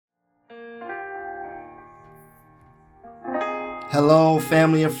Hello,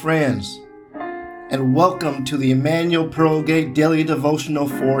 family and friends, and welcome to the Emmanuel Pearlgate Daily Devotional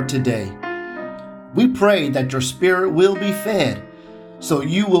for today. We pray that your spirit will be fed, so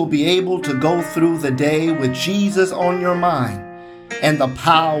you will be able to go through the day with Jesus on your mind and the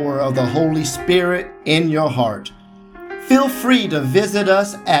power of the Holy Spirit in your heart. Feel free to visit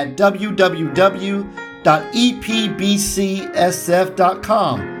us at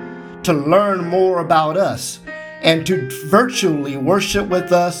www.epbcsf.com to learn more about us and to virtually worship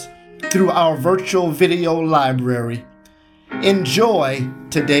with us through our virtual video library. Enjoy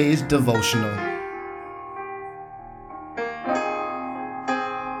today's devotional.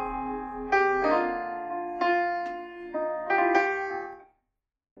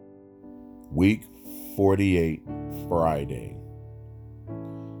 Week 48, Friday.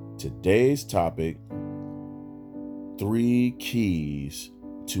 Today's topic, 3 keys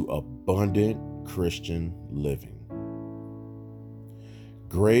to abundant Christian living.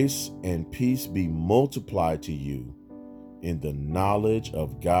 Grace and peace be multiplied to you in the knowledge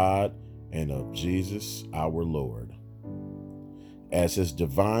of God and of Jesus our Lord, as his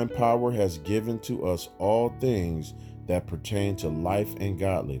divine power has given to us all things that pertain to life and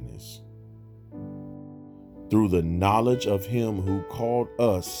godliness, through the knowledge of him who called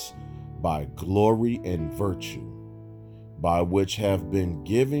us by glory and virtue, by which have been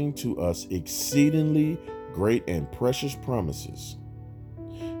given to us exceedingly great and precious promises,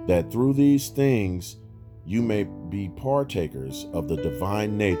 that through these things you may be partakers of the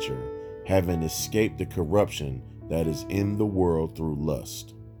divine nature, having escaped the corruption that is in the world through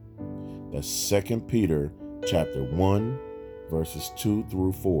lust. That's 2 Peter chapter 1, verses 2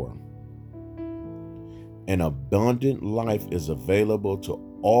 through 4. An abundant life is available to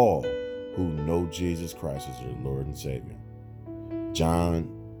all who know Jesus Christ as their Lord and Savior. John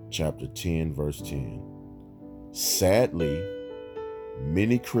chapter 10, verse 10. Sadly,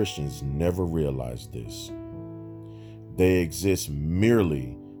 many Christians never realize this. They exist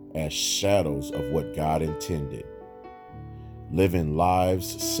merely as shadows of what God intended, living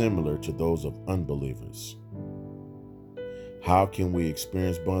lives similar to those of unbelievers. How can we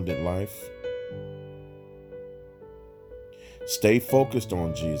experience abundant life? Stay focused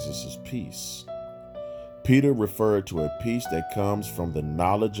on Jesus' peace. Peter referred to a peace that comes from the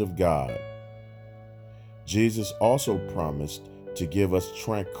knowledge of God. Jesus also promised to give us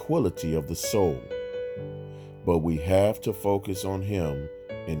tranquility of the soul, but we have to focus on him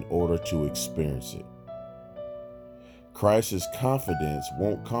in order to experience it. Christ's confidence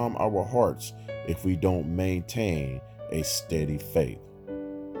won't calm our hearts if we don't maintain a steady faith.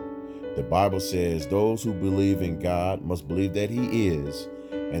 The Bible says those who believe in God must believe that he is,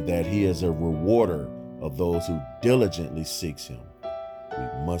 and that he is a rewarder of those who diligently seeks him. We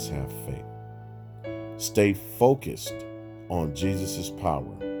must have faith. Stay focused on Jesus'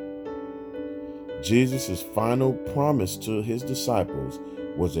 power. Jesus' final promise to his disciples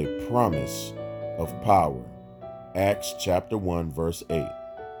was a promise of power. Acts chapter 1, verse 8.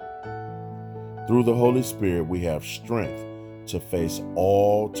 Through the Holy Spirit, we have strength to face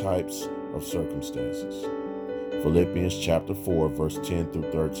all types of circumstances. Philippians chapter 4, verse 10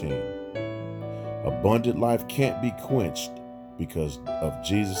 through 13. Abundant life can't be quenched because of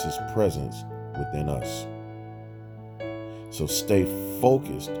Jesus' presence within us. So stay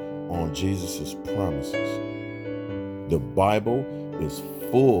focused on Jesus' promises. The Bible is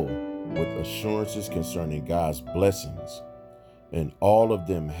full with assurances concerning God's blessings, and all of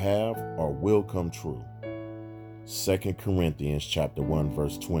them have or will come true. 2 Corinthians chapter 1,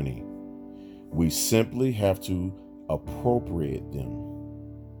 verse 20. We simply have to appropriate them.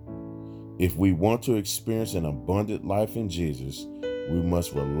 If we want to experience an abundant life in Jesus, we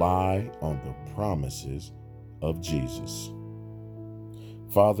must rely on the promises of Jesus.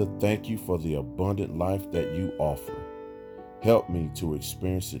 Father, thank you for the abundant life that you offer. Help me to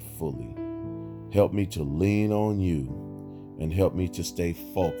experience it fully. Help me to lean on you, and help me to stay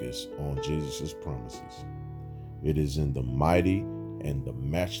focused on Jesus' promises. It is in the mighty and the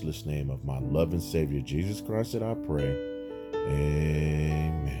matchless name of my loving Savior, Jesus Christ, that I pray.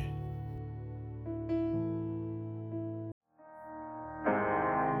 Amen.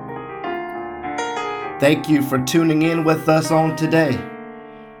 Thank you for tuning in with us on today.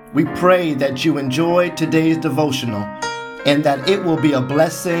 We pray that you enjoyed today's devotional and that it will be a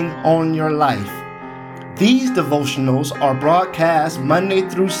blessing on your life. These devotionals are broadcast Monday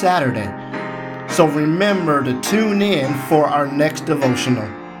through Saturday, so remember to tune in for our next devotional.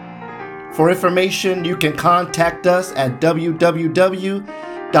 For information, you can contact us at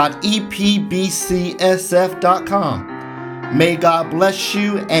www.epbcsf.com. May God bless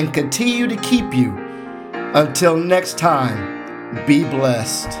you and continue to keep you. Until next time, Be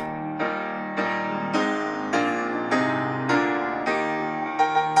blessed.